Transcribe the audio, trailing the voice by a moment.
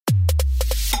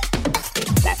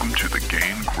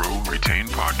Retain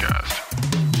podcast.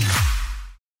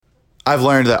 I've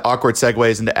learned that awkward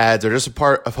segues into ads are just a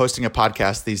part of hosting a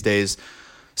podcast these days,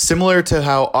 similar to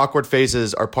how awkward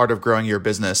phases are part of growing your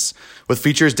business. With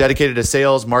features dedicated to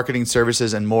sales, marketing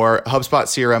services, and more, HubSpot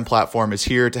CRM platform is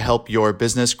here to help your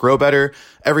business grow better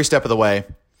every step of the way.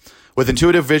 With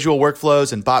intuitive visual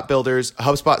workflows and bot builders,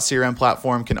 HubSpot CRM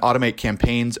platform can automate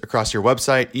campaigns across your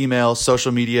website, email,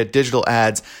 social media, digital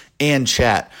ads, and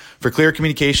chat for clear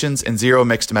communications and zero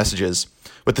mixed messages.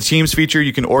 With the Teams feature,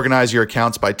 you can organize your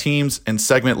accounts by teams and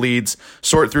segment leads,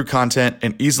 sort through content,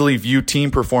 and easily view team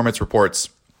performance reports.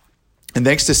 And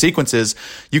thanks to Sequences,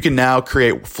 you can now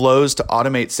create flows to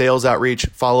automate sales outreach,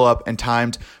 follow-up, and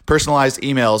timed personalized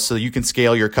emails so you can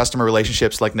scale your customer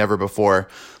relationships like never before.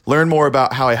 Learn more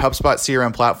about how a HubSpot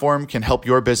CRM platform can help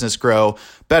your business grow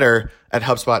better at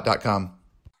HubSpot.com.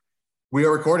 We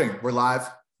are recording. We're live.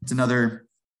 It's another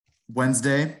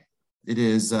Wednesday. It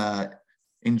is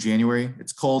in January.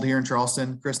 It's cold here in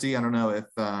Charleston. Christy, I don't know if,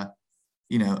 I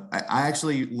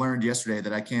actually learned yesterday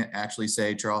that I can't actually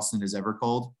say Charleston is ever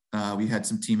cold. We had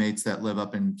some teammates that live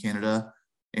up in Canada.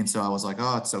 And so I was like,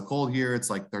 oh, it's so cold here.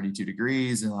 It's like 32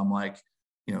 degrees. And I'm like,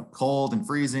 cold and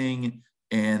freezing.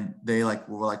 And they were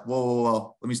like,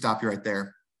 whoa, let me stop you right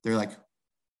there. They're like,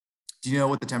 do you know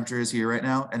what the temperature is here right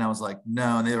now? And I was like,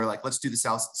 no. And they were like, let's do the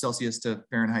Celsius to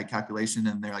Fahrenheit calculation.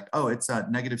 And they're like, oh, it's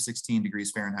negative 16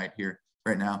 degrees Fahrenheit here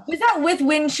right now. Was that with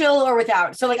wind chill or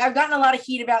without? So I've gotten a lot of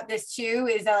heat about this too.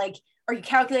 Is that are you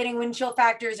calculating wind chill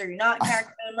factors? Or you're not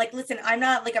calculating? Listen, I'm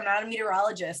not a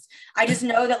meteorologist. I just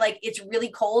know that it's really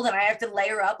cold and I have to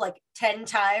layer up 10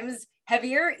 times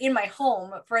heavier in my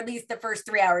home for at least the first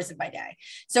 3 hours of my day.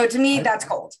 So to me, that's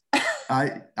cold.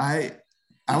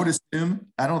 I would assume,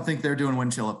 I don't think they're doing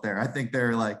wind chill up there. I think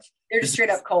they're they're just straight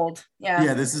up cold. Yeah.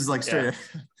 Yeah. This is straight up.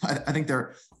 I think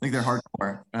they're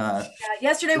hardcore.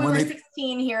 Yesterday we were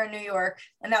 16 here in New York,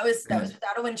 and that was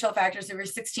without a wind chill factor. So we were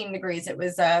 16 degrees. It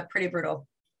was pretty brutal.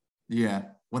 Yeah.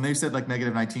 When they said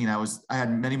negative 19, I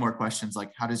had many more questions.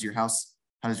 How does your house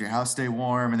stay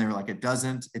warm? And they were like, it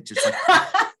doesn't, it just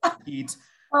heat.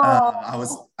 I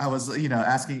was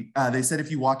asking, they said, if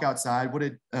you walk outside, what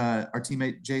did our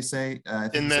teammate Jay say?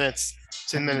 10 minutes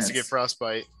to get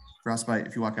frostbite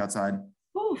if you walk outside.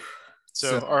 Oof.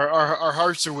 So our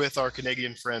hearts are with our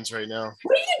Canadian friends right now.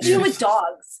 What do you do with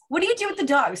dogs? What do you do with the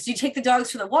dogs? Do you take the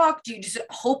dogs for the walk? Do you just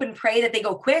hope and pray that they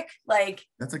go quick?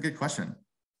 That's a good question.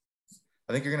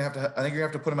 I think you're gonna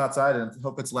have to put them outside and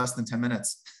hope it's less than 10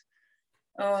 minutes.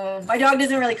 Oh, my dog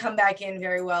doesn't really come back in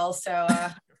very well, so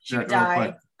she would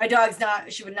die. My dog's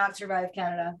she would not survive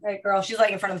Canada. Right, girl? She's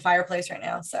in front of the fireplace right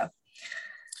now. So,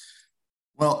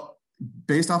 well,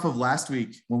 based off of last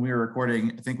week when we were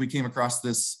recording, I think we came across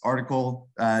this article.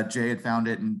 Jay had found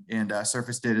it and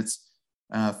surfaced it. It's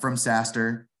from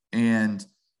SaaStr, and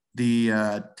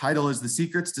the title is "The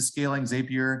Secrets to Scaling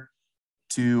Zapier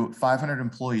to 500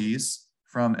 Employees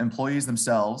from Employees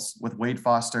Themselves" with Wade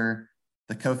Foster,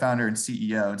 the co-founder and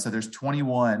CEO. And so there's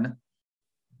 21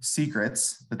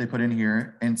 secrets that they put in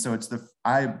here. And so it's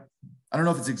I don't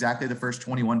know if it's exactly the first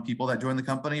 21 people that joined the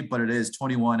company, but it is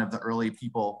 21 of the early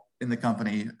people in the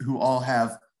company who all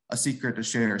have a secret to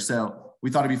share. So we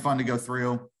thought it'd be fun to go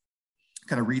through,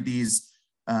 kind of read these,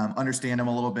 understand them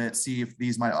a little bit, see if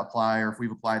these might apply or if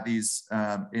we've applied these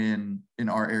in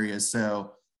our areas.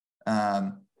 So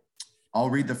I'll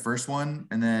read the first one,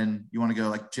 and then you want to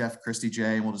go Jeff, Christy,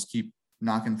 Jay, and we'll just keep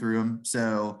knocking through them.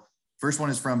 So first one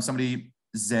is from somebody,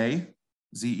 Zay,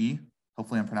 Z-E.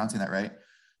 Hopefully I'm pronouncing that right.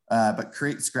 But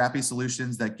create scrappy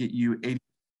solutions that get you 80%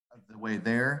 of the way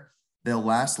there. They'll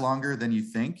last longer than you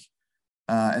think.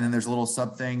 And then there's a little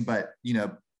sub thing, but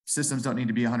systems don't need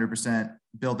to be 100%.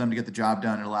 Build them to get the job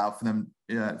done and allow for them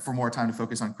for more time to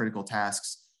focus on critical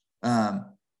tasks.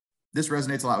 This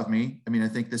resonates a lot with me. I mean, I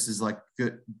think this is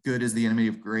good is the enemy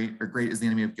of great, or great is the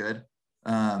enemy of good.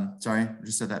 Sorry, I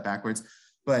just said that backwards.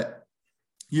 But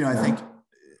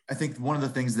I think one of the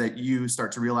things that you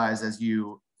start to realize as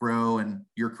you grow in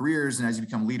your careers and as you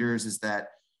become leaders is that,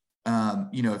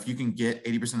 if you can get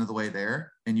 80% of the way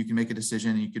there and you can make a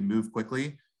decision and you can move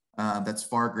quickly, that's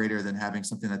far greater than having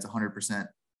something that's 100%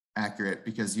 accurate,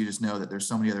 because you just know that there's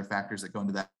so many other factors that go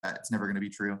into that. It's never going to be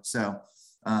true. So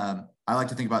I like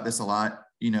to think about this a lot,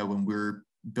 when we're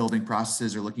building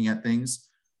processes or looking at things,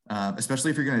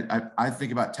 especially if you're going to, I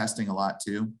think about testing a lot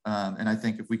too. And I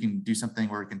think if we can do something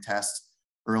where we can test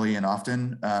early and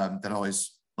often, that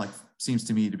always seems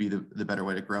to me to be the better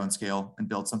way to grow and scale and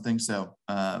build something. So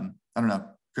I don't know,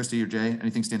 Christy or Jay,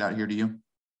 anything stand out here to you?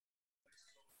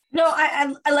 No,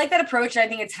 I like that approach. I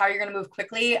think it's how you're going to move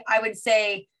quickly. I would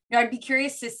say I'd be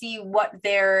curious to see what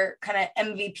their kind of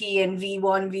MVP and V1,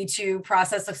 V2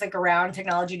 process looks like around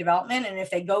technology development. And if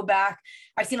they go back,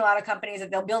 I've seen a lot of companies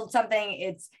that they'll build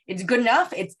something, it's good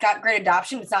enough, it's got great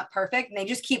adoption, it's not perfect, and they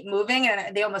just keep moving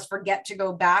and they almost forget to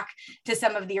go back to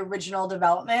some of the original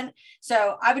development.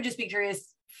 So I would just be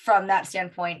curious from that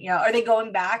standpoint, are they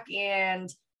going back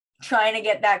and trying to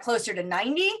get that closer to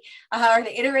 90? Are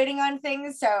they iterating on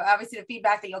things? So obviously the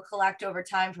feedback that you'll collect over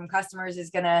time from customers is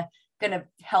gonna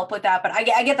help with that. But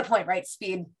I get the point, right?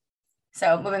 Speed.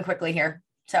 So moving quickly here.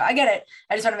 So I get it.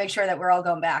 I just want to make sure that we're all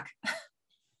going back. I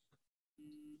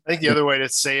think the other way to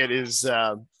say it is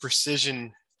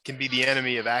precision can be the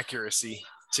enemy of accuracy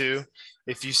too.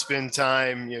 If you spend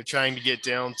time, trying to get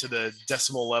down to the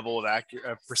decimal level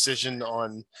of precision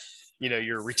on,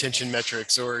 your retention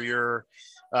metrics or your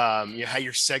how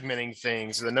you're segmenting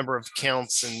things, or the number of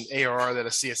counts and ARR that a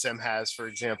CSM has, for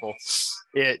example,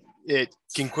 it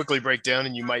can quickly break down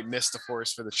and you might miss the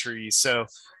forest for the trees. So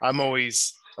I'm more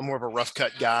of a rough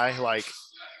cut guy. Like,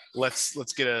 let's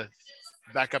get a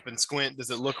back up and squint. Does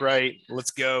it look right?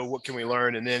 Let's go. What can we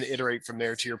learn? And then iterate from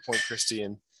there, to your point, Christy,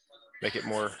 and make it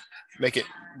more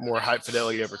high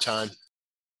fidelity over time.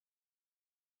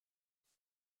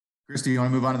 Christy, you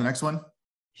want to move on to the next one?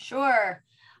 Sure.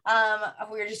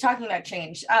 We were just talking about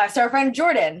change. So our friend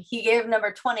Jordan, he gave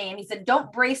number 20 and he said,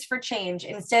 don't brace for change.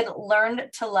 Instead, learn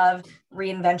to love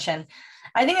reinvention.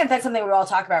 I think that's something we all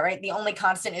talk about, right? The only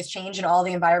constant is change in all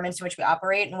the environments in which we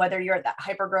operate. And whether you're at that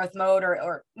hyper growth mode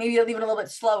or maybe even a little bit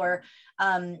slower,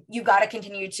 you've got to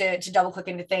continue to double click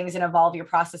into things and evolve your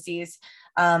processes.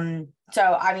 So,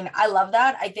 I love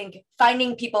that. I think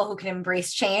finding people who can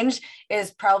embrace change is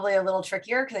probably a little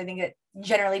trickier, because I think that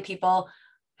generally people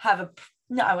have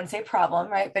I wouldn't say problem,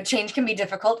 right? But change can be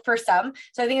difficult for some.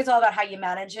 So I think it's all about how you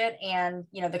manage it and,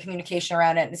 the communication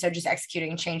around it. And so just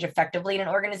executing change effectively in an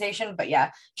organization. But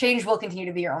yeah, change will continue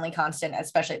to be your only constant,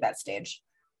 especially at that stage.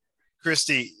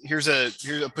 Christy, here's I'll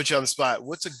put you on the spot.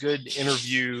 What's a good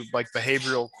interview, like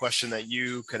behavioral question that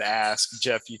you could ask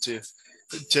Jeff, you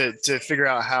to figure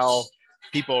out how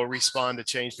people respond to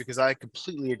change? Because I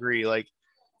completely agree. Like,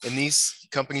 in these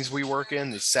companies we work in,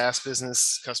 the SaaS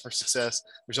business, customer success,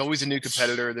 there's always a new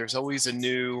competitor. There's always a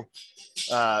new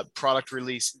product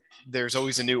release. There's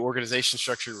always a new organization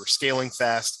structure. We're scaling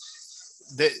fast.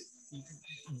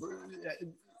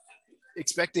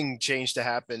 Expecting change to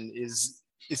happen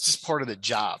it's just part of the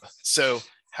job. So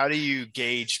how do you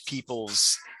gauge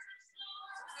people's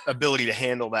ability to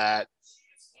handle that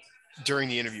during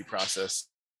the interview process?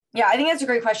 Yeah, I think that's a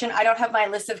great question. I don't have my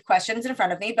list of questions in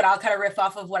front of me, but I'll kind of riff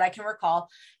off of what I can recall.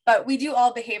 But we do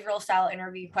all behavioral style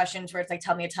interview questions where it's like,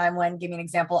 tell me a time when, give me an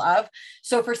example of.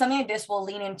 So for something like this, we'll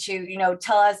lean into,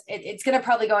 tell us, it's going to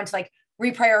probably go into like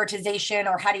reprioritization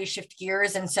or how do you shift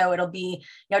gears. And so it'll be,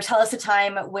 tell us a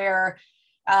time where,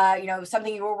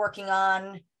 something you were working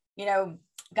on,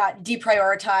 got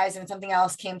deprioritized and something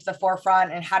else came to the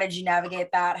forefront, and how did you navigate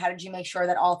that? How did you make sure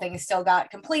that all things still got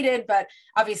completed, but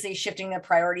obviously shifting the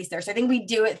priorities there? So I think we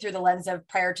do it through the lens of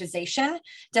prioritization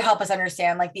to help us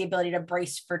understand like the ability to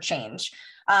brace for change.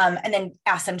 And then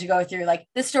ask them to go through like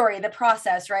the story, the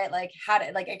process, right? Like how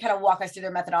to kind of walk us through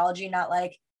their methodology, not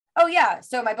like, oh yeah,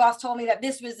 so my boss told me that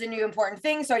this was the new important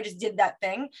thing, so I just did that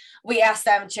thing. We ask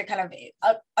them to kind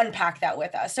of unpack that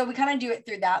with us. So we kind of do it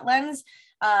through that lens.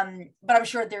 But I'm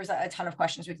sure there's a ton of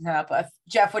questions we can come up with.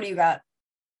 Jeff, what do you got?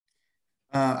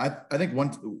 I think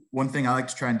one thing I like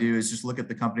to try and do is just look at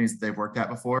the companies that they've worked at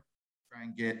before, try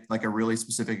and get like a really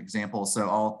specific example. So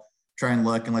I'll try and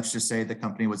look, and let's just say the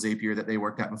company was Zapier that they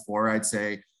worked at before. I'd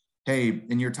say, hey,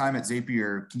 in your time at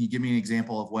Zapier, can you give me an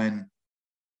example of when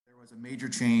there was a major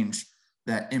change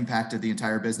that impacted the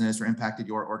entire business or impacted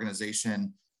your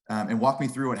organization, and walk me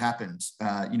through what happened.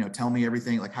 Tell me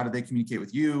everything, like how did they communicate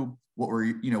with you?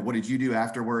 What did you do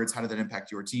afterwards? How did that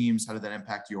impact your teams? How did that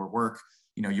impact your work,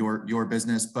 your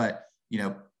business? But,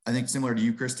 I think similar to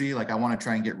you, Christy, like I want to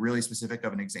try and get really specific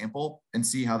of an example and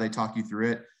see how they talk you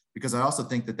through it. Because I also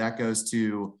think that goes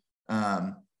to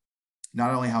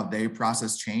not only how they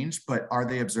process change, but are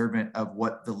they observant of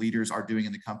what the leaders are doing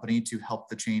in the company to help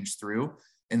the change through?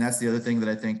 And that's the other thing that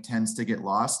I think tends to get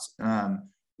lost,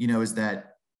 is that,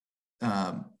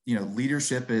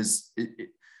 leadership is,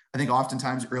 I think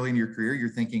oftentimes early in your career, you're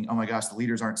thinking, oh my gosh, the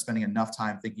leaders aren't spending enough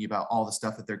time thinking about all the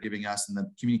stuff that they're giving us and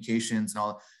the communications and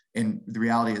all. And the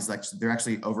reality is like, they're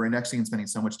actually over-indexing and spending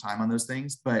so much time on those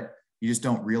things, but you just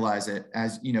don't realize it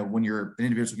as, when you're an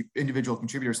individual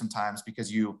contributor sometimes,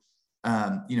 because you're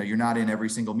not in every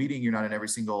single meeting, you're not in every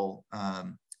single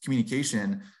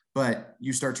communication, but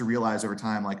you start to realize over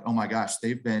time, like, oh my gosh,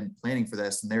 they've been planning for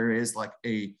this. And there is like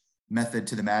a method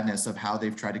to the madness of how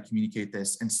they've tried to communicate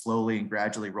this and slowly and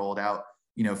gradually roll it out,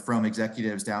 you know, from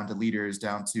executives down to leaders,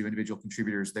 down to individual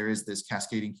contributors. There is this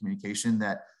cascading communication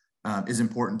that is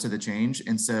important to the change.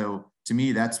 And so to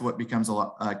me, that's what becomes a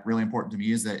lot really important to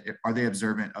me, is that are they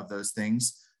observant of those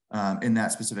things in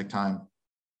that specific time?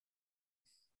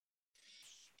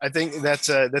 I think that's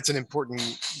an important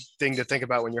thing to think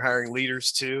about when you're hiring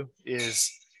leaders too, is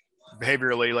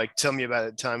behaviorally, like, tell me about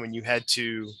a time when you had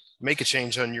to make a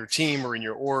change on your team or in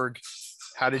your org.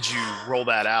 How did you roll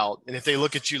that out? And if they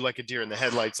look at you like a deer in the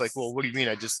headlights, like, well, what do you mean?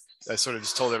 I sort of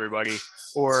just told everybody,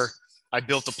 or I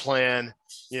built a plan,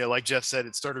 you know, like Jeff said,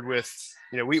 it started with,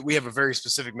 you know, we have a very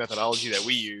specific methodology that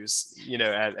we use, you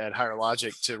know, at Higher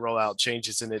Logic to roll out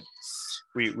changes. And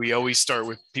we always start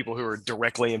with people who are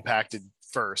directly impacted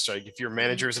first. Like, if your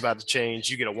manager is about to change,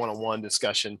 you get a one-on-one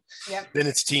discussion. Yep. Then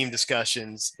it's team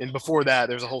discussions. And before that,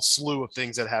 there's a whole slew of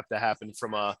things that have to happen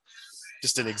from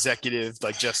just an executive,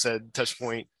 like Jeff said, touch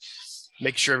point,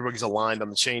 making sure everybody's aligned on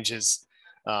the changes.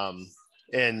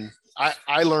 And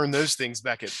I learned those things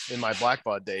back in my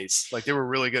Blackbaud days. Like, they were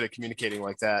really good at communicating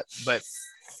like that. But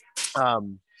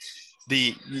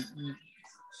the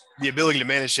ability to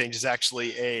manage change is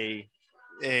actually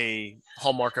a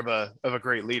hallmark of a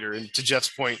great leader. And to Jeff's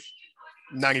point,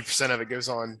 90% of it goes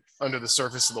on under the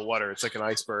surface of the water. It's like an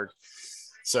iceberg.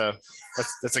 So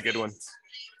that's a good one.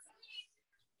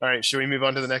 All right, should we move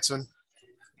on to the next one?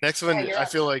 Next one, I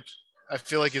feel like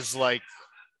is like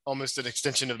almost an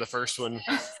extension of the first one.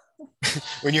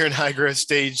 When you're in high growth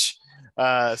stage,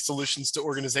 solutions to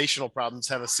organizational problems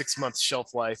have a 6-month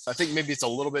shelf life. I think maybe it's a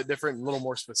little bit different, a little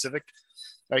more specific.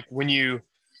 Like, when you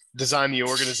design the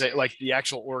organization, like the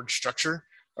actual org structure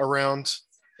around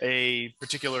a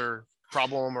particular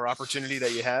problem or opportunity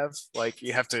that you have, like,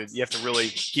 you have to really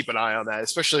keep an eye on that,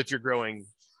 especially if you're growing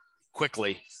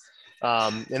quickly.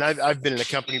 And I've been in a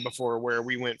company before where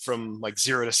we went from like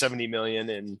 0 to 70 million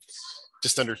in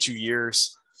just under 2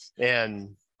 years.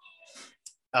 And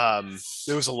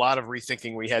there was a lot of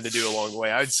rethinking we had to do along the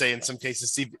way. I would say in some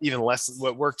cases, even less.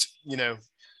 What worked,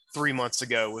 3 months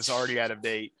ago was already out of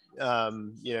date,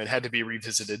 and had to be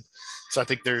revisited. So I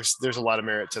think there's a lot of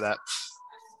merit to that.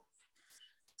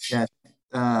 Yeah.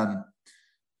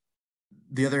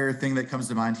 The other thing that comes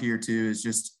to mind here too is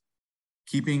just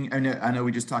keeping, I know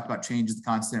we just talked about change is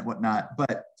constant, whatnot,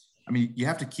 but I mean, you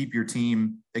have to keep your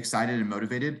team excited and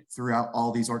motivated throughout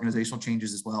all these organizational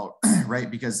changes as well, right?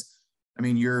 Because I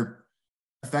mean, you're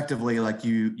effectively like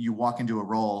you walk into a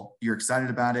role, you're excited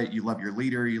about it, you love your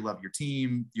leader, you love your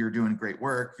team, you're doing great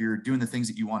work, you're doing the things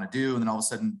that you want to do. And then all of a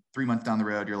sudden, 3 months down the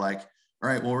road, you're like, all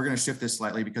right, well, we're going to shift this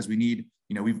slightly because we need,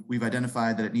 we've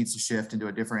identified that it needs to shift into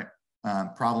a different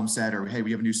problem set, or hey,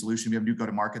 we have a new solution, we have a new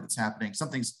go-to-market that's happening,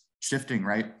 something's shifting,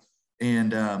 right?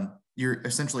 And you're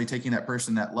essentially taking that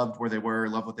person that loved where they were,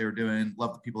 loved what they were doing,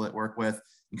 loved the people that work with,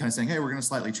 and kind of saying, hey, we're going to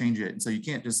slightly change it. And so you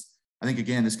can't just, I think,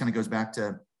 again, this kind of goes back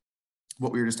to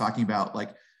what we were just talking about.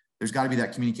 Like, there's got to be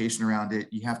that communication around it.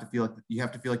 You have to feel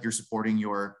like you're supporting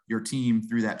your team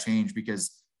through that change,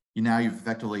 because now you've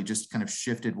effectively just kind of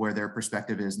shifted where their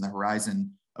perspective is and the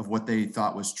horizon of what they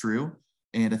thought was true.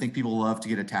 And I think people love to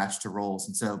get attached to roles.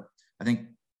 And so I think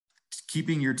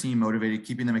keeping your team motivated,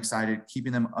 keeping them excited,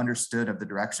 keeping them understood of the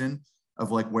direction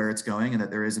of like where it's going, and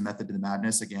that there is a method to the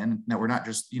madness. Again, now we're not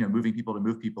just, moving people to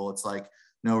move people. It's like,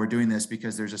 no, we're doing this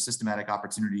because there's a systematic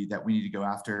opportunity that we need to go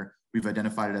after. We've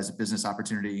identified it as a business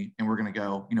opportunity, and we're going to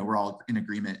go, we're all in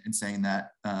agreement in saying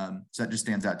that. So that just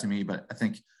stands out to me. But I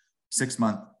think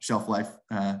 6-month shelf life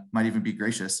might even be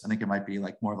gracious. I think it might be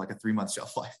like more of like a 3-month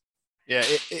shelf life. Yeah,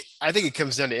 I think it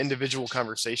comes down to individual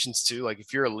conversations too. Like,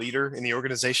 if you're a leader in the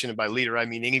organization, and by leader, I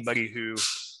mean anybody who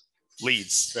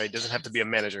leads, right? It doesn't have to be a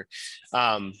manager.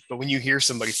 But when you hear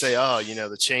somebody say, oh,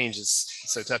 the change is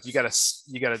so tough, you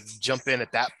gotta jump in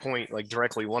at that point, like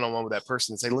directly one-on-one with that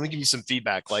person and say, let me give you some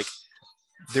feedback. Like,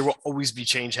 there will always be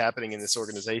change happening in this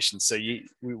organization. So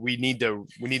we need to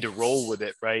roll with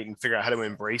it, right? And figure out how to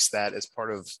embrace that as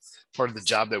part of the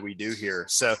job that we do here.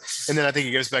 So, and then I think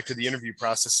it goes back to the interview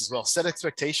process as well. Set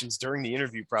expectations during the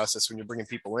interview process when you're bringing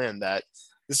people in, that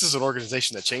this is an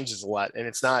organization that changes a lot.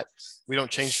 And we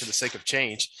don't change for the sake of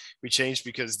change. We change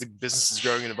because the business is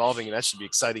growing and evolving, and that should be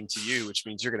exciting to you, which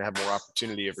means you're going to have more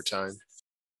opportunity over time.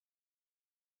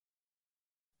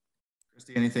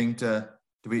 Christy, anything to,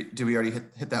 do we already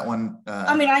hit that one?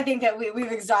 I mean, I think that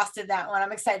we've exhausted that one.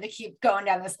 I'm excited to keep going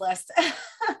down this list.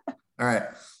 All right.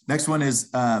 Next one is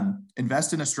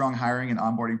invest in a strong hiring and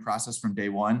onboarding process from day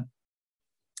one.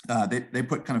 They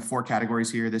put kind of 4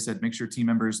 categories here. They said, make sure team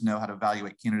members know how to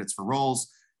evaluate candidates for roles,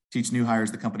 teach new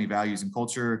hires the company values and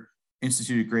culture,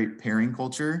 institute a great pairing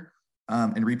culture,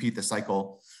 and repeat the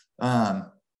cycle.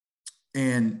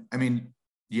 And I mean,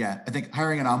 yeah, I think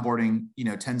hiring and onboarding,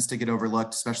 tends to get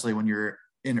overlooked, especially when you're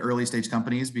in early stage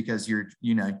companies, because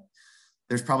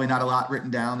there's probably not a lot written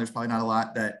down. There's probably not a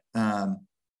lot that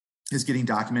is getting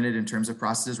documented in terms of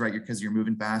processes, right? Because you're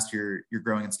moving fast, you're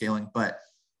growing and scaling. But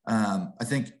I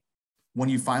think when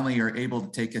you finally are able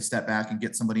to take a step back and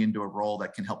get somebody into a role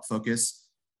that can help focus,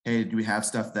 hey, do we have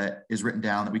stuff that is written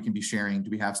down that we can be sharing?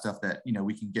 Do we have stuff that,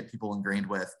 we can get people ingrained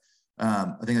with?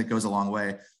 I think that goes a long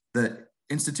way. The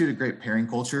institute a great pairing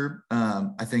culture,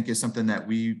 I think, is something that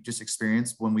we just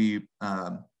experienced when we,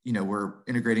 were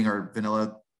integrating our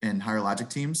vanilla and higher logic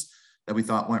teams, that we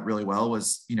thought went really well.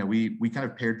 Was, we kind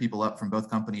of paired people up from both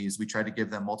companies. We tried to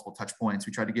give them multiple touch points.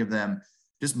 We tried to give them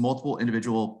just multiple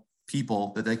individual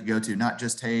people that they could go to, not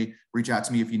just, hey, reach out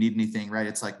to me if you need anything, right?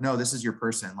 It's like, no, this is your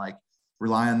person. Like,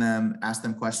 rely on them, ask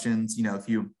them questions.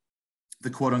 The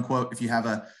quote unquote, if you have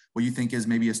what you think is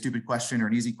maybe a stupid question or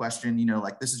an easy question,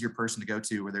 like, this is your person to go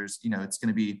to, where there's, it's going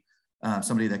to be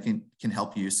somebody that can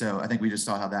help you. So I think we just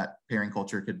saw how that pairing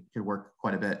culture could work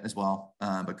quite a bit as well.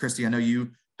 But Christy, I know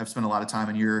you have spent a lot of time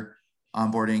in your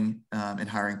onboarding and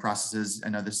hiring processes. I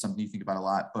know this is something you think about a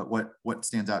lot, but what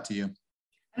stands out to you?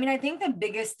 I mean, I think the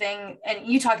biggest thing, and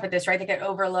you talked about this, right, that get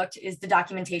overlooked, is the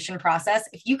documentation process.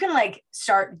 If you can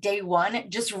start day one,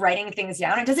 just writing things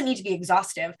down, it doesn't need to be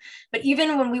exhaustive, but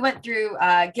even when we went through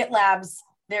GitLab's,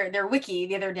 their wiki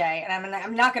the other day, and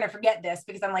I'm not going to forget this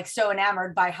because I'm so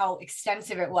enamored by how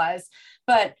extensive it was,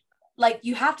 but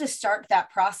you have to start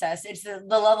that process. It's the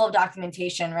level of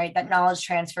documentation, right? That knowledge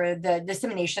transfer, the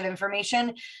dissemination of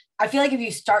information. I feel like if you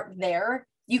start there,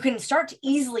 you can start to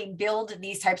easily build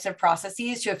these types of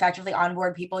processes to effectively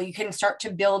onboard people. You can start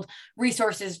to build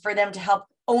resources for them to help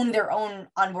own their own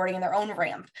onboarding and their own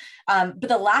ramp. But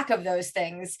the lack of those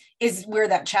things is where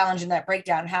that challenge and that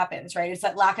breakdown happens, right? It's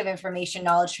that lack of information,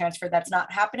 knowledge transfer that's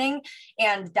not happening.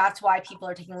 And that's why people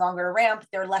are taking longer to ramp.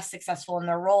 They're less successful in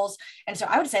their roles. And so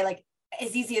I would say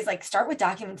as easy as start with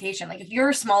documentation. If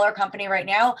you're a smaller company right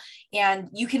now and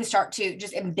you can start to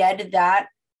just embed that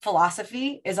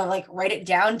philosophy is write it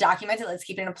down, document it, let's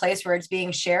keep it in a place where it's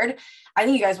being shared, I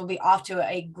think you guys will be off to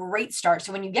a great start.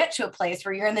 So when you get to a place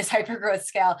where you're in this hyper growth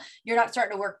scale, you're not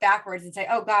starting to work backwards and say,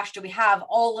 oh gosh, do we have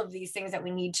all of these things that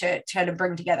we need to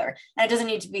bring together? And it doesn't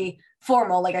need to be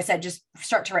formal. Like I said, just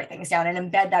start to write things down and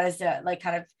embed that as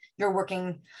kind of your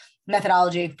working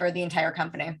methodology for the entire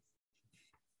company.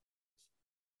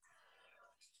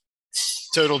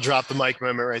 Total drop the mic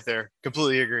moment right there.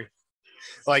 Completely agree.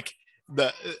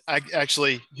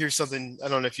 Here's something, I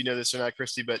don't know if you know this or not,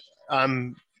 Christy, but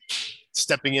I'm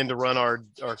stepping in to run our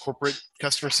corporate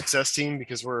customer success team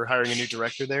because we're hiring a new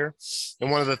director there.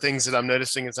 And one of the things that I'm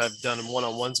noticing as I've done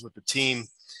one-on-ones with the team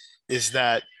is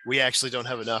that we actually don't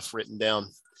have enough written down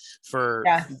for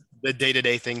the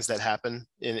day-to-day things that happen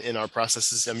in our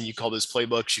processes. I mean, you call those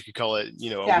playbooks, you could call it,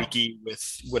 a wiki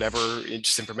with whatever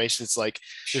just information. It's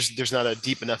there's not a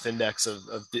deep enough index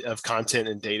of content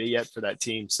and data yet for that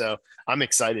team. So I'm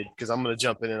excited because I'm going to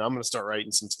jump in and I'm going to start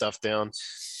writing some stuff down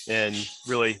and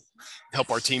really help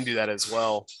our team do that as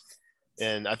well.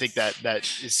 And I think that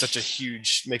is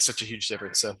makes such a huge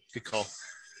difference. So good call.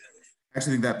 I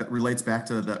actually think that relates back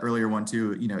to the earlier one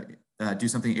too, do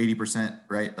something 80%,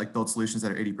 right? Build solutions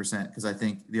that are 80%. Because I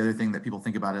think the other thing that people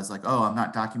think about is oh, I'm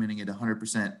not documenting it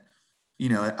 100%.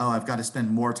 Oh, I've got to spend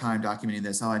more time documenting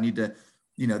this. Oh, I need to,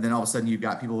 then all of a sudden you've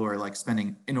got people who are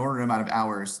spending inordinate amount of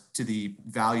hours to the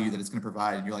value that it's going to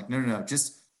provide. And you're no,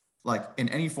 just in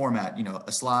any format,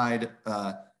 a slide,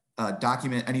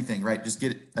 document, anything, right? Just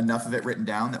get enough of it written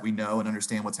down that we know and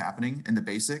understand what's happening in the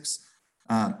basics.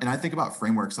 And I think about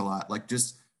frameworks a lot,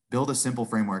 just build a simple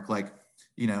framework.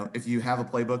 If you have a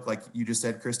playbook, like you just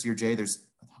said, Christy or Jay, there's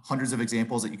hundreds of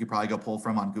examples that you could probably go pull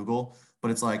from on Google,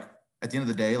 but it's at the end of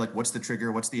the day, what's the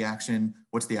trigger? What's the action?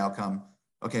 What's the outcome?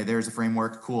 Okay, there's a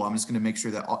framework. Cool. I'm just going to make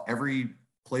sure that every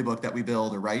playbook that we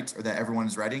build or write or that everyone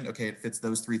is writing, okay, it fits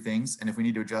those three things. And if we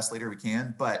need to adjust later, we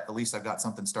can, but at least I've got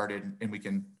something started and we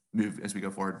can move as we go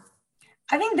forward.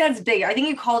 I think that's big. I think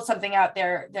you called something out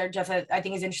there, Jeff, that I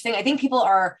think is interesting. I think people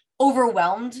are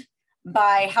overwhelmed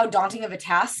by how daunting of a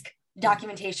task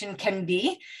documentation can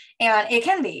be, and it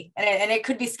can be, and it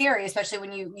could be scary, especially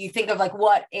when you think of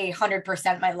what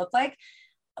 100% might look like.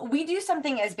 We do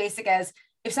something as basic as,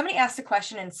 if somebody asks a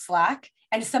question in Slack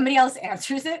and somebody else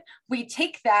answers it, we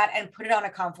take that and put it on a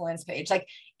Confluence page.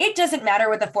 It doesn't matter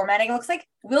what the formatting looks like.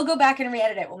 We'll go back and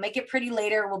re-edit it. We'll make it pretty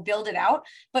later. We'll build it out.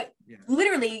 But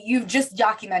literally, you've just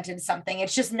documented something.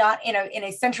 It's just not in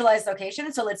a centralized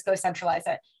location. So let's go centralize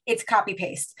it. It's copy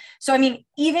paste. So, I mean,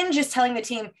 even just telling the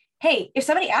team, hey, if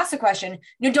somebody asks a question,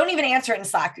 don't even answer it in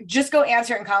Slack. Just go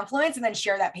answer it in Confluence and then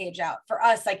share that page out. For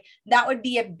us, like that would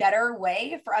be a better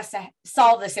way for us to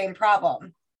solve the same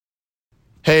problem.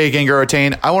 Hey, Ganger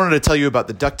Retain. I wanted to tell you about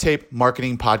the Duct Tape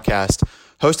Marketing Podcast,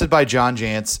 hosted by John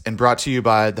Jantsch and brought to you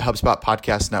by the HubSpot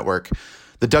Podcast Network.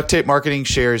 The Duct Tape Marketing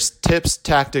shares tips,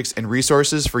 tactics, and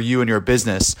resources for you and your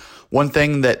business. One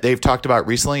thing that they've talked about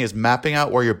recently is mapping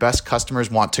out where your best customers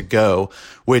want to go,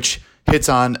 which hits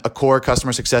on a core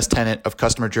customer success tenet of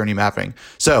customer journey mapping.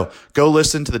 So go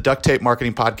listen to the Duct Tape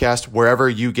Marketing Podcast wherever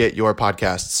you get your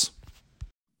podcasts.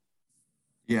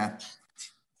 Yeah.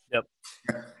 Yep.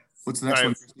 What's the next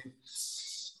one, Christy?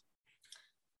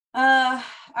 All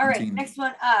right. 17. Next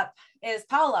one up is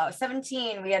Paolo,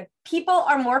 17. We had people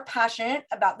are more passionate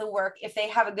about the work if they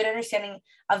have a good understanding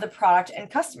of the product and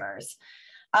customers.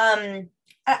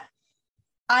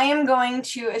 I am going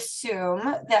to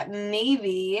assume that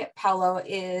maybe Paolo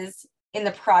is in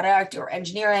the product or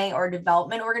engineering or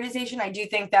development organization. I do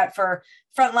think that for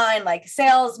frontline, like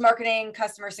sales, marketing,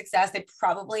 customer success, they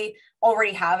probably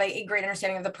already have a great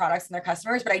understanding of the products and their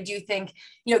customers. But I do think,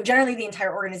 generally the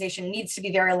entire organization needs to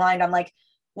be very aligned on like,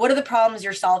 what are the problems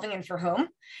you're solving and for whom?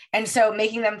 And so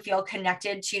making them feel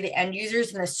connected to the end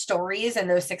users and the stories and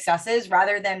those successes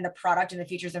rather than the product and the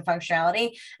features and functionality.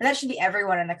 And that should be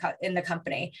everyone in the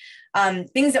company.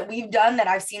 Things that we've done that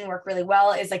I've seen work really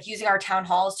well is like using our town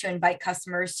halls to invite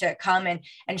customers to come and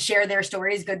share their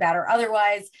stories, good, bad, or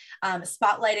otherwise.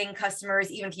 Spotlighting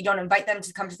customers, even if you don't invite them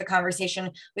to come to the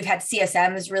conversation. We've had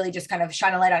CSMs really just kind of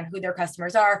shine a light on who their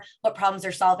customers are, what problems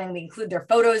they're solving. We include their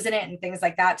photos in it and things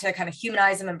like that to kind of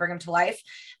humanize them and bring them to life.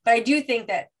 But I do think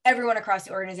that everyone across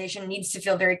the organization needs to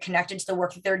feel very connected to the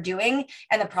work that they're doing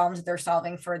and the problems that they're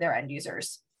solving for their end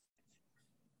users.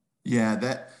 Yeah,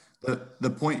 that the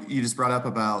point you just brought up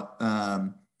about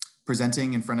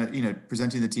presenting in front of,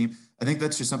 presenting the team, I think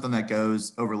that's just something that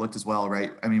goes overlooked as well,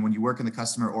 right? I mean, when you work in the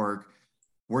customer org,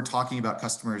 we're talking about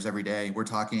customers every day. We're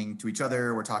talking to each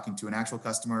other. We're talking to an actual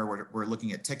customer. We're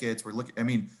looking at tickets.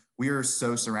 We are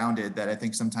so surrounded that I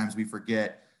think sometimes we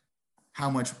forget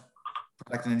how much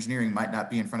product and engineering might not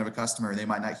be in front of a customer. They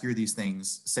might not hear these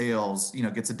things. Sales,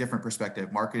 gets a different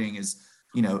perspective. Marketing is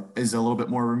a little bit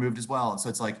more removed as well. And so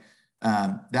it's like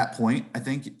that point, I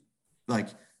think, like,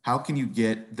 how can you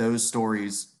get those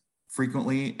stories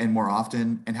frequently and more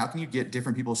often? And how can you get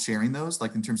different people sharing those,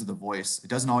 like in terms of the voice? It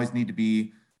doesn't always need to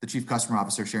be the chief customer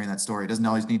officer sharing that story. It doesn't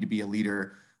always need to be a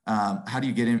leader. How do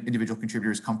you get individual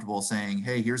contributors comfortable saying,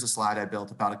 hey, here's a slide I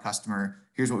built about a customer.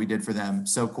 Here's what we did for them.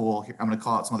 So cool. I'm going to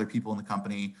call out some other people in the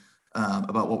company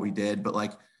about what we did. But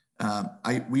like,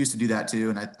 we used to do that too.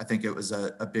 And I think it was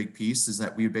a big piece is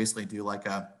that we would basically do like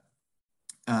a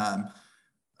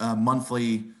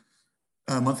monthly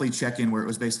check-in where it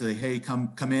was basically, hey,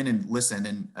 come in and listen.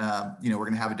 And, we're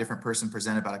going to have a different person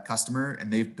present about a customer,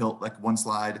 and they've built like one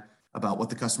slide about what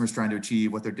the customer's trying to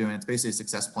achieve, what they're doing. It's basically a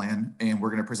success plan, and we're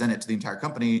going to present it to the entire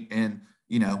company. And,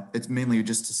 it's mainly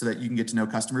just so that you can get to know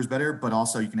customers better, but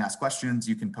also you can ask questions,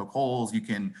 you can poke holes, we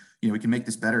can make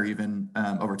this better even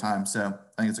over time. So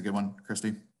I think it's a good one,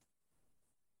 Christy.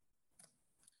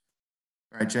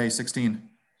 All right, Jay, 16.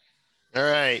 All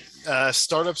right.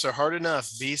 Startups are hard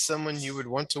enough. Be someone you would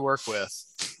want to work with.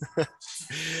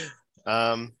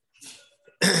 I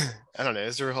don't know.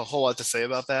 Is there a whole lot to say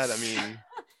about that? I mean,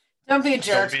 don't be a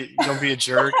jerk. Don't be a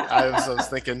jerk. I was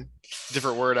thinking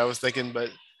different word I was thinking, but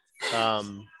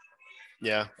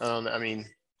yeah. I mean,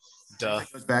 duh.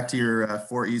 It goes back to your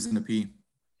 4 E's and the P.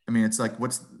 I mean, it's like,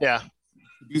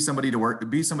 be somebody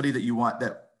that you want,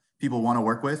 that people want to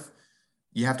work with.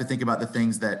 You have to think about the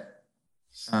things that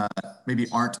maybe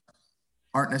aren't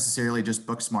necessarily just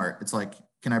book smart. It's like,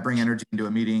 can I bring energy into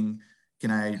a meeting?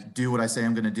 Can I do what I say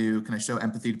I'm going to do? Can I show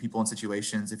empathy to people in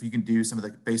situations? If you can do some of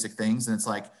the basic things, and it's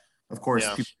like, of course,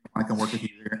 people want to come work with you.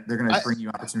 They're going to bring you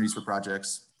opportunities for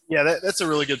projects. Yeah, that's a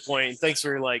really good point. Thanks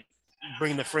for like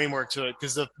bringing the framework to it,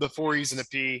 because the 4 E's and the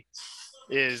P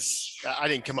is, I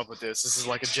didn't come up with this. This is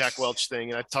like a Jack Welch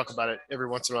thing, and I talk about it every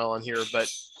once in a while on here, but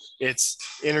it's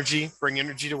energy, bring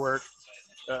energy to work.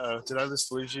 Did I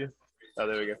just lose you? Oh,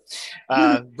 there we go.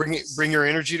 Bring your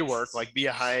energy to work, like be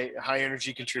a high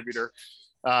energy contributor.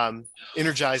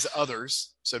 Energize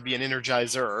others. So be an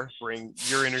energizer, bring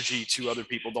your energy to other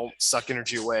people. Don't suck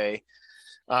energy away.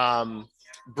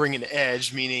 Bring an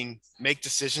edge, meaning make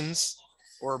decisions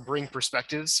or bring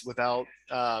perspectives without,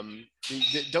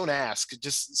 don't ask,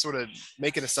 just sort of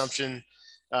make an assumption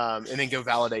and then go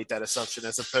validate that assumption,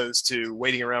 as opposed to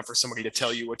waiting around for somebody to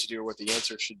tell you what to do or what the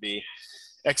answer should be.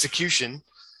 Execution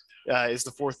is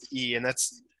the 4th E, and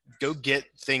that's go get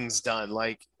things done.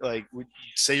 Like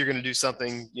say you're going to do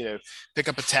something, pick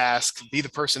up a task, be the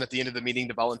person at the end of the meeting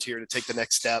to volunteer to take the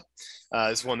next step,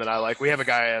 is one that I like. We have a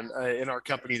guy in our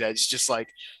company that's just like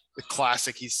the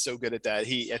classic. He's so good at that.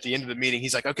 At the end of the meeting,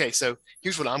 he's like, okay, so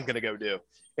here's what I'm going to go do.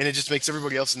 And it just makes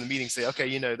everybody else in the meeting say,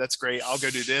 okay, that's great. I'll go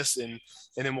do this. And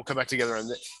then we'll come back together.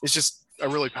 And it's just a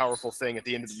really powerful thing at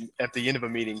the end of a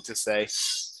meeting to say,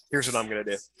 here's what I'm going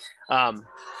to do.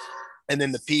 And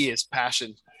then the P is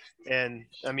passion. And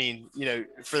I mean,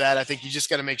 for that, I think you just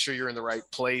got to make sure you're in the right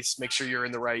place, make sure you're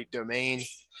in the right domain.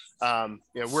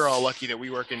 We're all lucky that we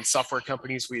work in software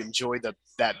companies. We enjoy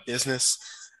that business.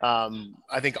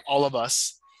 I think all of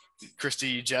us,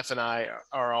 Christy, Jeff, and I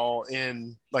are all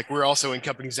we're also in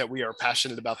companies that we are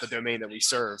passionate about the domain that we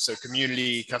serve. So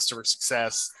community, customer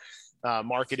success,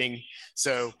 marketing.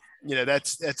 So,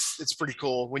 it's pretty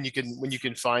cool when you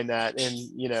can find that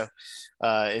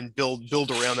and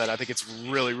build around that. I think it's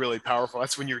really, really powerful.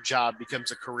 That's when your job becomes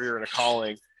a career and a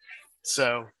calling.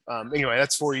 So anyway,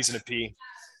 that's 4 E's and a P.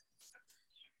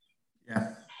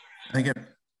 Yeah, I think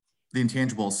the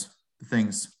intangibles, the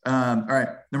things. All right,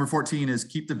 number 14 is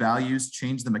keep the values,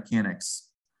 change the mechanics.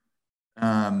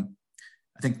 I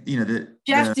think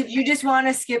Jeff, did you just want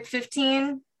to skip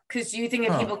 15? Because you think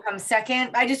if people come second?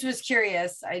 I just was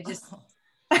curious.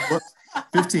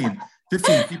 15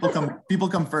 people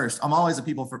come first. I'm always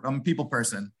I'm a people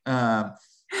person.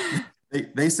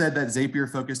 They said that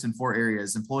Zapier focused in 4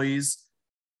 areas: employees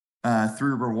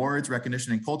through rewards,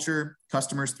 recognition, and culture;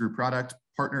 customers through product;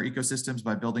 partner ecosystems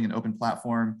by building an open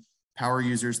platform; power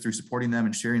users through supporting them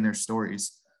and sharing their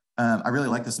stories. I really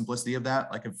like the simplicity of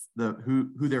that, like of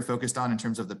who they're focused on in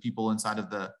terms of the people inside of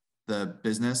the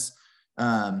business.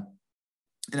 And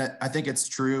I think it's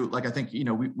true. Like, I think,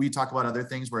 we talk about other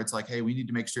things where it's like, hey, we need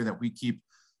to make sure that we keep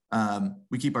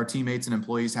our teammates and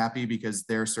employees happy because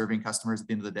they're serving customers at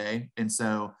the end of the day. And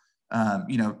so,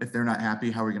 if they're not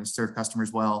happy, how are we going to serve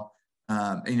customers well?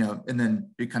 And then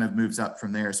it kind of moves up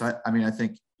from there. So, I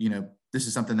think, this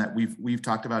is something that we've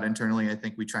talked about internally. I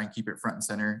think we try and keep it front and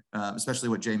center, especially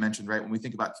what Jay mentioned, right? When we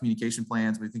think about communication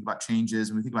plans, when we think about changes,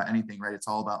 when we think about anything, right? It's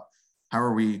all about how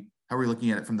are we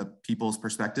looking at it from the people's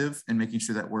perspective and making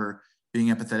sure that we're being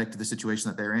empathetic to the situation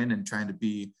that they're in and trying to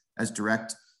be as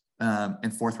direct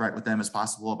and forthright with them as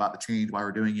possible about the change, why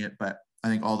we're doing it. But I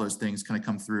think all those things kind of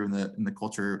come through in the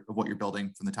culture of what you're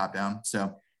building from the top down.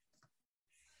 So,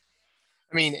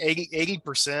 I mean,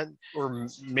 80% or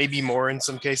maybe more in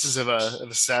some cases of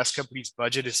a SaaS company's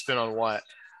budget is spent on what?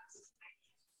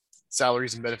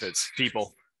 Salaries and benefits,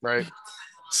 people, right?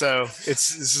 So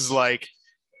this is like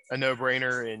a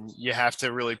no-brainer, and you have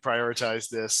to really prioritize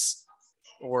this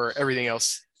or everything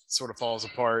else sort of falls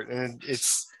apart. And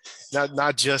it's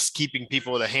not just keeping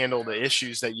people to handle the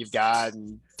issues that you've got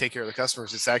and take care of the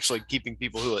customers. It's actually keeping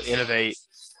people who will innovate.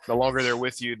 The longer they're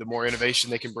with you, the more innovation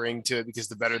they can bring to it, because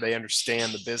the better they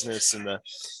understand the business and the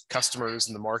customers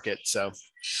and the market. So,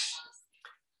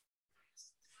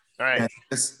 all right.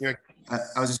 Yeah,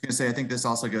 I was just going to say, I think this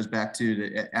also goes back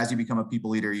to as you become a people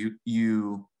leader,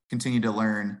 you continue to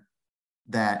learn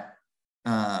that,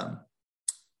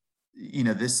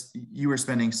 you are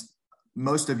spending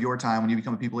most of your time when you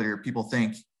become a people leader. People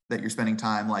think that you're spending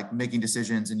time like making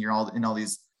decisions and you're all in all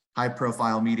these high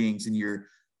profile meetings and you're,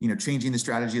 changing the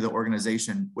strategy of the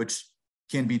organization, which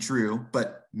can be true,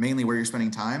 but mainly where you're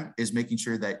spending time is making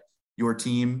sure that your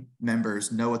team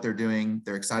members know what they're doing.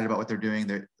 They're excited about what they're doing.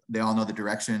 They all know the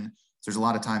direction. So there's a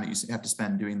lot of time that you have to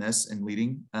spend doing this and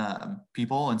leading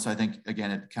people. And so I think, again,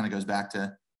 it kind of goes back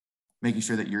to making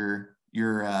sure that you're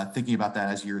thinking about that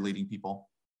as you're leading people.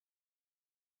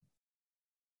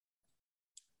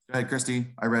 Go ahead, Christy.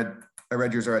 I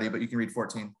read yours already, but you can read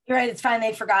 14. You're right. It's fine.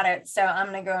 They forgot it. So I'm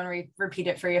going to go and repeat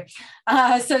it for you.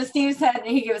 So Steve said,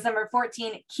 he gave us number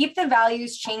 14, keep the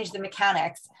values, change the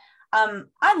mechanics.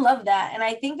 I love that. And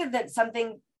I think that's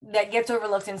something that gets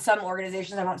overlooked in some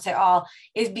organizations, I won't say all,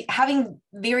 is having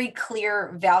very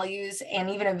clear values and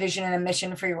even a vision and a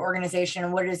mission for your organization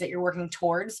and what it is that you're working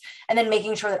towards, and then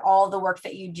making sure that all the work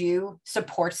that you do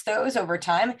supports those over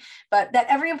time, but that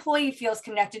every employee feels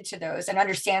connected to those and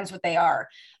understands what they are.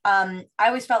 I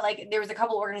always felt like there was a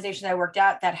couple organizations I worked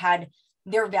at that had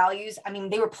their values. I mean,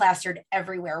 they were plastered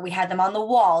everywhere. We had them on the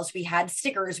walls. We had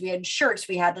stickers. We had shirts.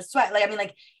 We had the sweat.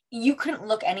 You couldn't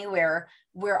look anywhere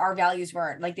where our values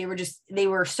weren't. Like, they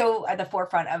were so at the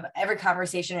forefront of every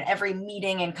conversation and every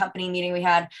meeting and company meeting we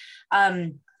had.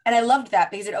 And I loved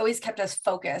that because it always kept us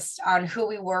focused on who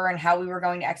we were and how we were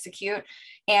going to execute.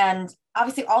 And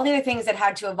obviously all the other things that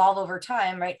had to evolve over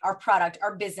time, right? Our product,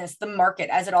 our business, the market,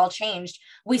 as it all changed,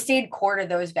 we stayed core to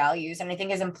those values. And I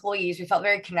think as employees, we felt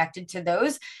very connected to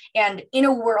those. And in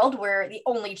a world where the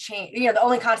only change, the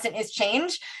only constant is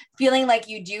change, feeling like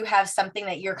you do have something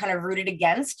that you're kind of rooted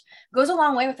against goes a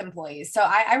long way with employees. So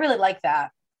I really like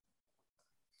that.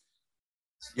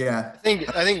 Yeah,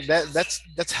 I think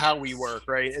that's how we work,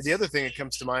 right? The other thing that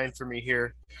comes to mind for me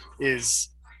here is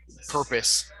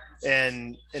purpose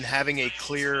and having a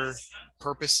clear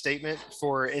purpose statement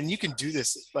for, and you can do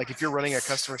this like if you're running a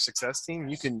customer success team,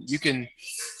 you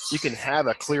can have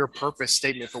a clear purpose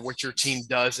statement for what your team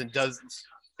does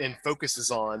and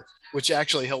focuses on, which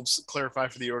actually helps clarify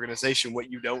for the organization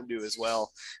what you don't do as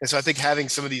well. And so I think having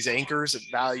some of these anchors of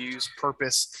values,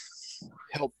 purpose,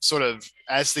 help sort of,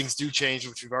 as things do change,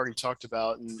 which we've already talked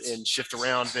about, and shift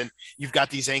around, then you've got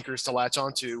these anchors to latch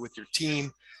onto with your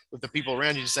team, with the people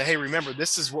around you, to say, hey, remember,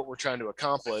 this is what we're trying to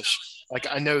accomplish. Like,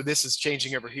 I know this is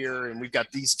changing over here and we've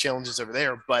got these challenges over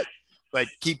there, but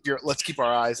let's keep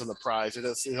our eyes on the prize.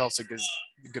 It also gives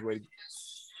a good way to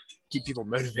keep people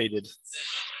motivated.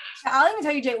 I'll even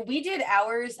tell you, Jay, we did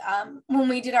ours when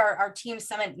we did our team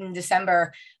summit in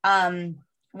December.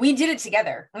 We did it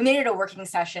together. We made it a working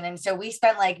session. And so we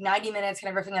spent like 90 minutes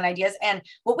kind of riffing on ideas. And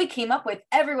what we came up with,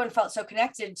 everyone felt so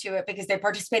connected to it because they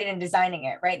participated in designing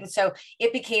it, right? And so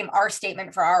it became our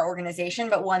statement for our organization,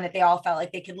 but one that they all felt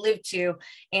like they could live to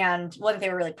and one that they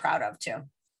were really proud of too. All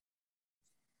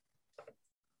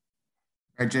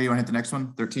right, Jay, you want to hit the next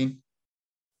one? 13?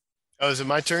 Oh, is it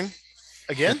my turn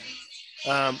again?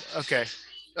 Okay.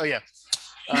 Oh, yeah.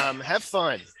 Have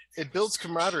fun. It builds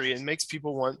camaraderie and makes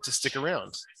people want to stick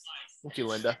around. Thank you,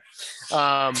 Linda.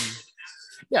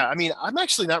 Yeah, I mean, I'm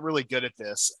actually not really good at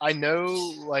this. I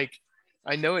know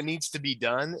it needs to be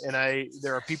done. And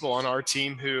there are people on our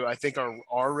team who I think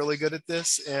are really good at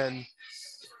this. And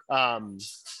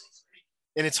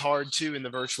it's hard too in the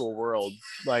virtual world,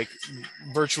 like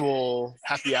virtual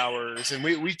happy hours. And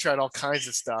we've tried all kinds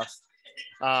of stuff.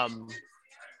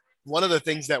 One of the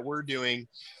things that we're doing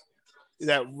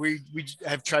that we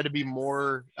have tried to be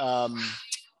more,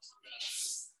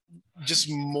 just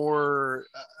more,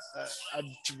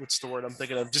 what's the word I'm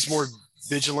thinking of? Just more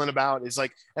vigilant about is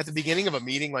like at the beginning of a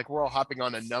meeting, like we're all hopping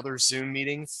on another Zoom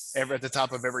meeting at the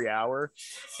top of every hour.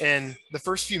 And the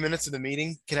first few minutes of the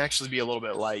meeting can actually be a little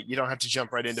bit light. You don't have to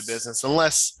jump right into business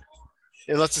unless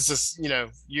it's just,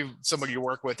 somebody you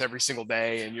work with every single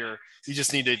day and you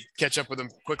just need to catch up with them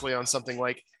quickly on something.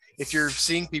 Like if you're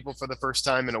seeing people for the first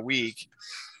time in a week,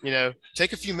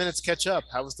 take a few minutes, catch up.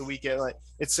 How was the weekend? Like,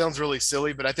 it sounds really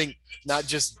silly, but I think not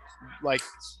just like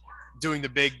doing the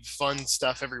big fun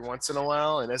stuff every once in a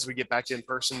while. And as we get back to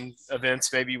in-person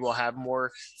events, maybe we'll have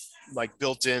more like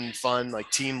built-in fun, like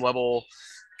team level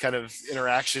kind of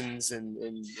interactions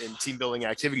and team building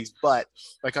activities. But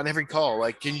like on every call,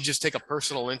 like, can you just take a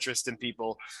personal interest in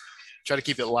people, try to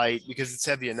keep it light because it's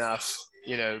heavy enough,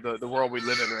 the world we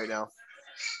live in right now.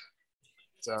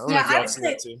 So I don't know if y'all see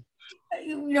that too.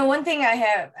 One thing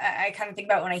I kind of think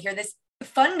about when I hear this,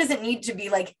 fun doesn't need to be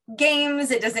like games.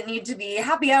 It doesn't need to be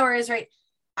happy hours, right?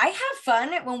 I have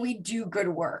fun when we do good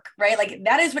work, right? Like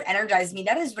that is what energizes me.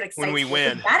 That is what excites me. When we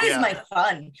win. That is my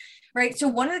fun, right? So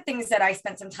one of the things that I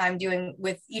spent some time doing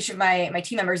with each of my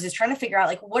team members is trying to figure out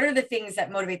like, what are the things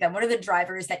that motivate them? What are the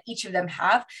drivers that each of them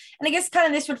have? And I guess kind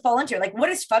of this would fall into it. Like, what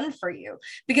is fun for you?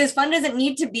 Because fun doesn't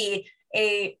need to be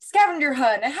a scavenger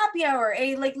hunt, a happy hour,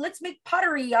 let's make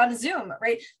pottery on Zoom,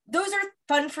 right? Those are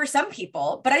fun for some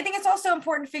people, but I think it's also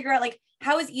important to figure out like,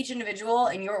 how is each individual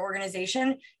in your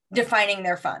organization defining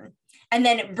their fun and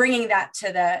then bringing that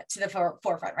to the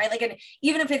forefront, right? Like, and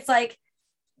even if it's like,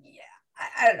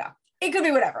 I don't know, it could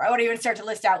be whatever. I won't even start to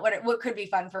list out what could be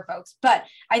fun for folks, but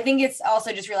I think it's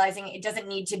also just realizing it doesn't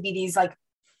need to be these like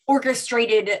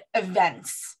orchestrated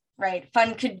events, right?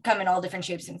 Fun could come in all different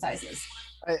shapes and sizes.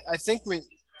 I think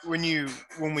when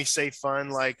we say fun,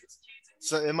 like,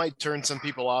 so it might turn some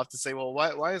people off to say, well,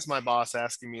 why is my boss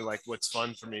asking me like what's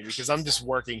fun for me? Because I'm just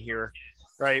working here,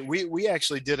 right? We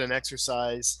actually did an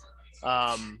exercise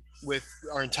with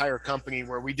our entire company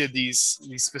where we did these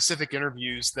specific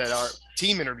interviews that are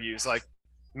team interviews, like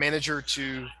manager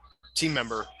to team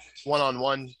member,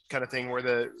 one-on-one kind of thing,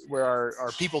 where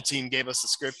our people team gave us a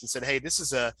script and said, hey, this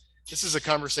is a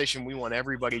conversation we want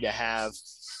everybody to have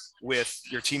with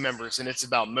your team members. And it's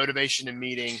about motivation and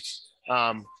meeting,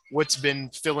 what's been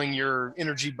filling your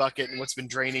energy bucket and what's been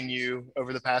draining you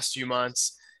over the past few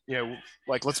months.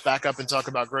 Like let's back up and talk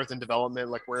about growth and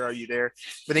development. Like, where are you there?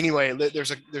 But anyway,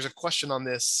 there's a question on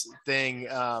this thing,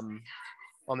 on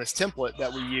this template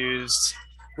that we used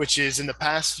which is in the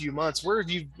past few months, where have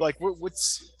you like,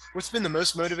 what's been the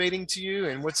most motivating to you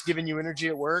and what's given you energy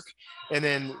at work? And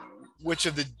then which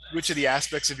of the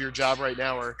aspects of your job right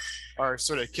now are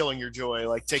sort of killing your joy,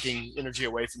 like taking energy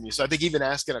away from you? So I think even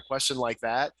asking a question like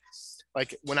that,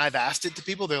 like when I've asked it to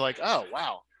people, they're like, oh,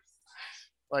 wow.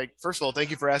 Like, first of all, thank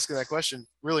you for asking that question.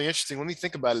 Really interesting. Let me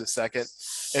think about it a second.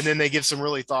 And then they give some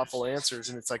really thoughtful answers.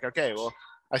 And it's like, okay, well,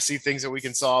 I see things that we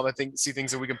can solve. See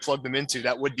things that we can plug them into.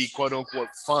 That would be quote unquote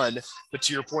fun. But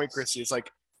to your point, Christy, it's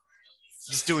like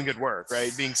just doing good work,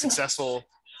 right? Being successful,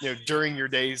 during your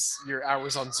days, your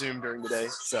hours on Zoom during the day.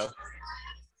 So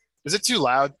is it too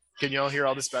loud? Can you all hear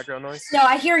all this background noise? No,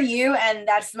 I hear you. And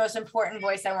that's the most important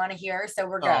voice I want to hear. So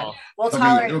we're good. Oh. We'll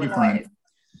tolerate the noise. Fine.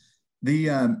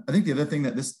 I think the other thing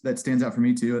that stands out for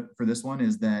me too for this one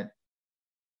is that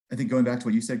I think going back to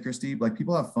what you said, Christy, like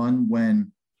people have fun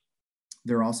when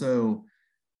they're also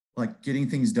like getting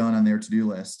things done on their to-do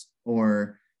list,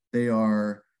 or they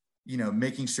are,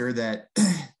 making sure that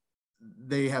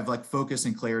they have like focus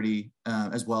and clarity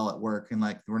as well at work, and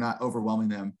like we're not overwhelming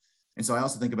them. And so I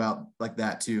also think about like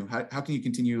that too. How can you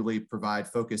continually provide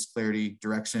focus, clarity,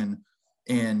 direction,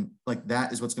 and like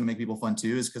that is what's going to make people fun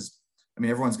too, is because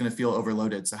everyone's going to feel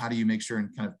overloaded. So how do you make sure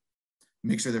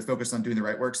they're focused on doing the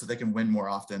right work so they can win more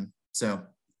often? So I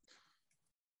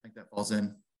think that falls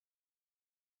in.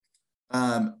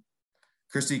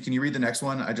 Christy, can you read the next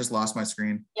one? I just lost my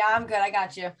screen. Yeah, I'm good. I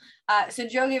got you. So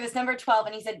Joe gave us number 12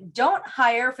 and he said, don't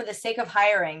hire for the sake of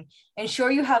hiring.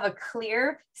 Ensure you have a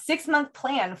clear 6-month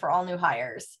plan for all new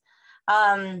hires.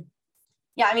 Even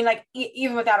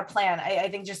without a plan, I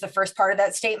think just the first part of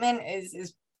that statement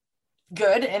is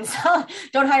good. And so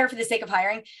don't hire for the sake of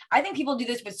hiring. I think people do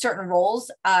this with certain roles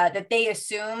that they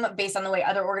assume based on the way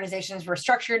other organizations were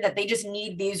structured, that they just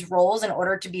need these roles in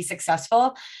order to be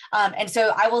successful. And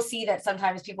so I will see that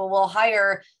sometimes people will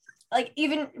hire, like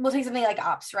even we'll take something like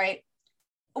ops, right?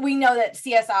 We know that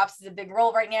CS ops is a big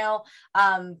role right now.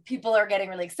 People are getting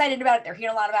really excited about it. They're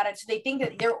hearing a lot about it. So they think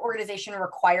that their organization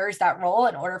requires that role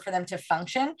in order for them to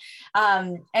function.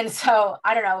 And so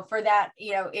I don't know, for that,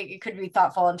 it could be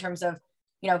thoughtful in terms of,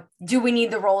 do we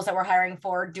need the roles that we're hiring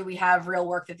for? Do we have real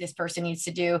work that this person needs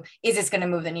to do? Is this going to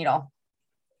move the needle?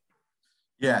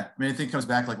 Yeah. I think it comes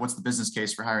back, like, what's the business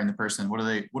case for hiring the person? What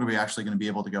are we actually going to be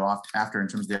able to go off after in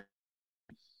terms of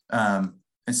the,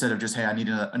 instead of just, hey, I need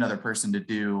another person to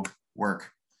do work.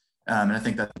 And I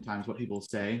think that's sometimes what people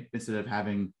say, instead of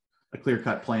having a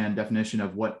clear-cut plan definition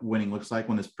of what winning looks like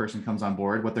when this person comes on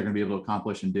board, what they're going to be able to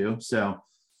accomplish and do. So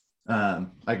I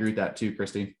agree with that too,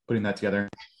 Christy, putting that together.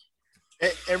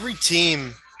 Every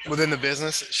team within the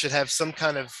business should have some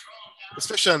kind of,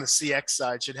 especially on the CX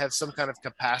side, should have some kind of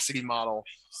capacity model,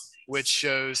 which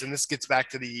shows, and this gets back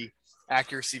to the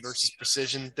accuracy versus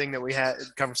precision thing that we had,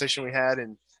 conversation we had,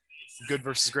 and good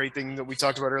versus great thing that we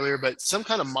talked about earlier, but some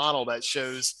kind of model that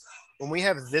shows when we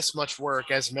have this much work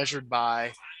as measured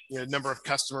by, number of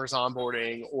customers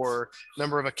onboarding or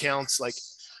number of accounts, like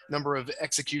number of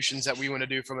executions that we want to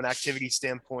do from an activity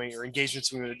standpoint, or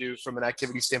engagements we want to do from an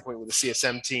activity standpoint with the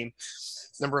CSM team,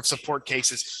 number of support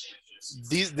cases.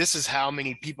 This is how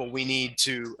many people we need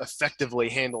to effectively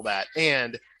handle that.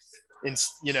 And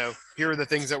here are the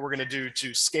things that we're going to do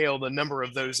to scale the number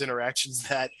of those interactions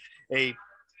that a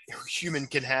human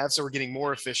can have, so we're getting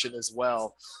more efficient as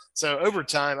well. So over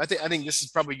time, I think this is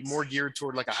probably more geared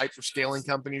toward like a hyper scaling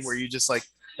company where you just like,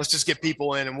 let's just get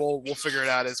people in and we'll figure it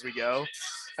out as we go.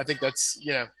 I think that's,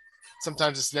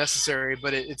 sometimes it's necessary,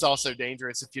 but it's also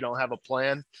dangerous if you don't have a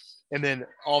plan. And then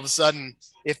all of a sudden,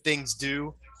 if things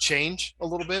do change a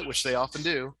little bit, which they often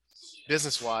do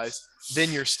business wise,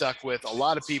 then you're stuck with a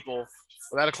lot of people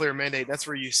without a clear mandate. That's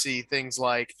where you see things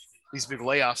like these big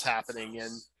layoffs happening,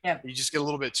 and you just get a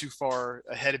little bit too far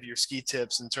ahead of your ski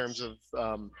tips in terms of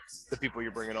the people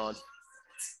you're bringing on.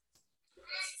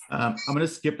 I'm going to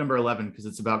skip number 11 because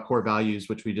it's about core values,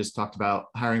 which we just talked about.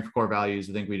 Hiring for core values,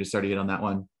 I think we just started to hit on that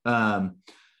one.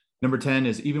 Number 10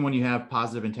 is, even when you have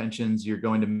positive intentions, you're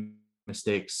going to make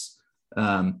mistakes.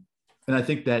 And I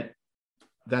think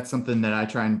that's something that I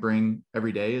try and bring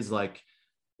every day, is like,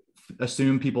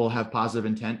 assume people have positive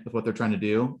intent with what they're trying to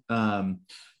do.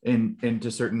 And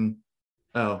to certain,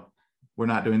 we're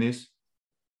not doing these.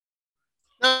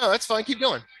 No, that's fine. Keep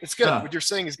going. It's good. What you're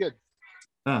saying is good.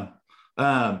 I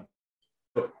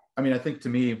think to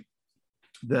me,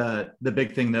 the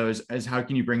big thing though is how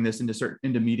can you bring this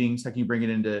into meetings? How can you bring it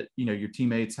into, your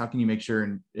teammates? How can you make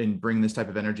sure and bring this type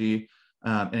of energy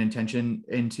and intention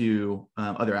into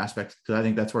other aspects? Because I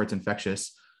think that's where it's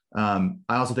infectious. I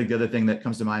also think the other thing that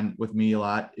comes to mind with me a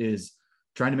lot is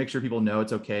trying to make sure people know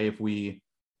it's okay if we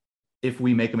if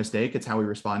we make a mistake, it's how we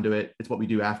respond to it. It's what we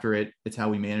do after it. It's how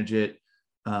we manage it.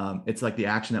 It's like the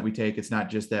action that we take. It's not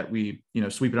just that we,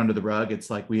 sweep it under the rug. It's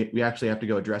like we actually have to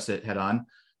go address it head on.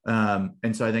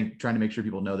 And so I think trying to make sure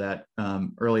people know that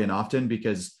early and often,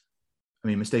 because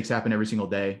mistakes happen every single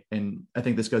day. And I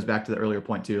think this goes back to the earlier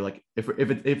point too. Like if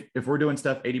we're doing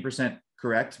stuff 80%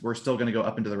 correct, we're still going to go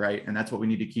up and to the right. And that's what we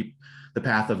need to keep the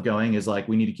path of going, is like,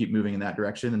 we need to keep moving in that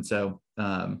direction. And so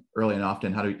early and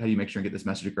often, how do you make sure and get this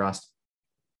message across?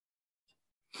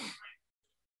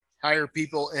 Hire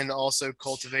people and also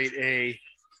cultivate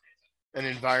an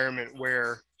environment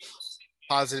where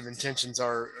positive intentions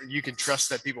you can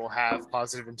trust that people have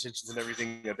positive intentions in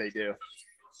everything that they do.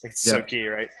 It's so key,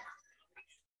 right?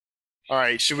 All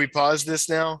right, should we pause this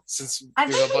now? Since I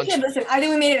think we can. Listen, I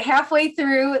think we made it halfway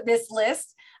through this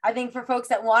list. I think for folks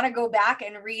that want to go back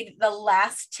and read the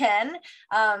last 10,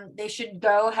 they should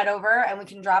head over, and we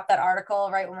can drop that article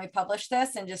right when we publish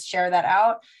this and just share that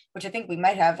out, which I think we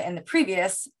might have in the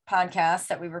previous podcast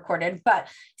that we recorded. But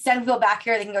send people back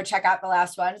here, they can go check out the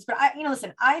last ones. But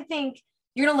I think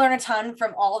you're going to learn a ton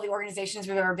from all the organizations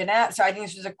we've ever been at. So I think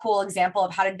this was a cool example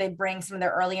of how did they bring some of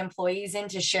their early employees in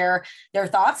to share their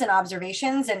thoughts and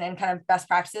observations and kind of best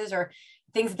practices or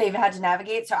things that they've had to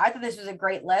navigate. So I thought this was a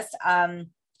great list.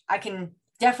 I can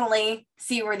definitely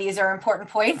see where these are important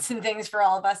points and things for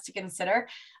all of us to consider.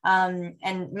 And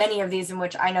many of these in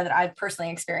which I know that I've personally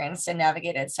experienced and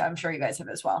navigated. So I'm sure you guys have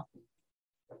as well.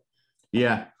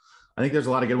 Yeah, I think there's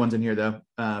a lot of good ones in here though,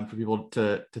 for people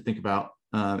to think about.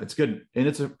 It's good. And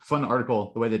it's a fun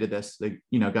article, the way they did this. They,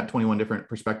 got 21 different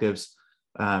perspectives,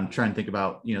 trying to think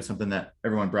about, something that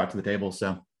everyone brought to the table.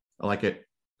 So I like it.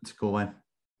 It's a cool way.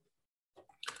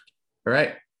 All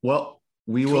right. Well,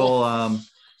 we will,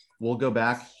 we'll go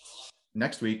back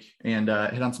next week and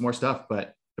hit on some more stuff,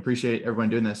 but appreciate everyone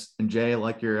doing this. And Jay, I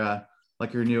like your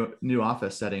new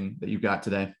office setting that you've got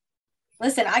today.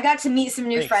 Listen, I got to meet some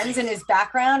new friends in his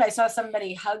background. I saw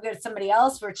somebody hug somebody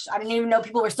else, which I didn't even know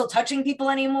people were still touching people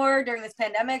anymore during this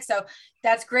pandemic. So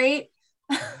that's great.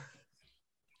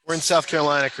 We're in South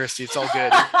Carolina, Christy. It's all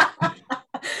good.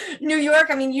 New York,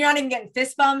 you're not even getting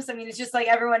fist bumps. It's just like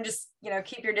everyone just,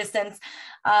 keep your distance.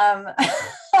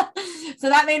 So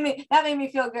that made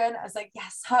me feel good. I was like,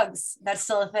 yes, hugs. That's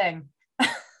still a thing.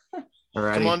 All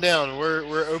right. Come on down.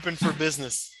 We're open for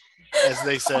business, as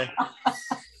they say.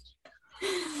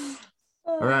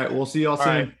 All right. We'll see y'all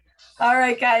soon. All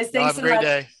right, guys. Thanks so much. Have a great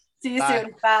day. See you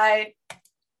soon. Bye.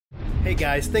 Hey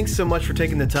guys, thanks so much for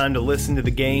taking the time to listen to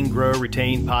the Gain, Grow,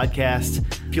 Retain podcast.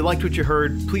 If you liked what you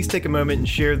heard, please take a moment and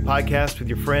share the podcast with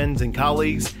your friends and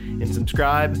colleagues and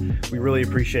subscribe. We really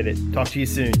appreciate it. Talk to you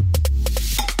soon.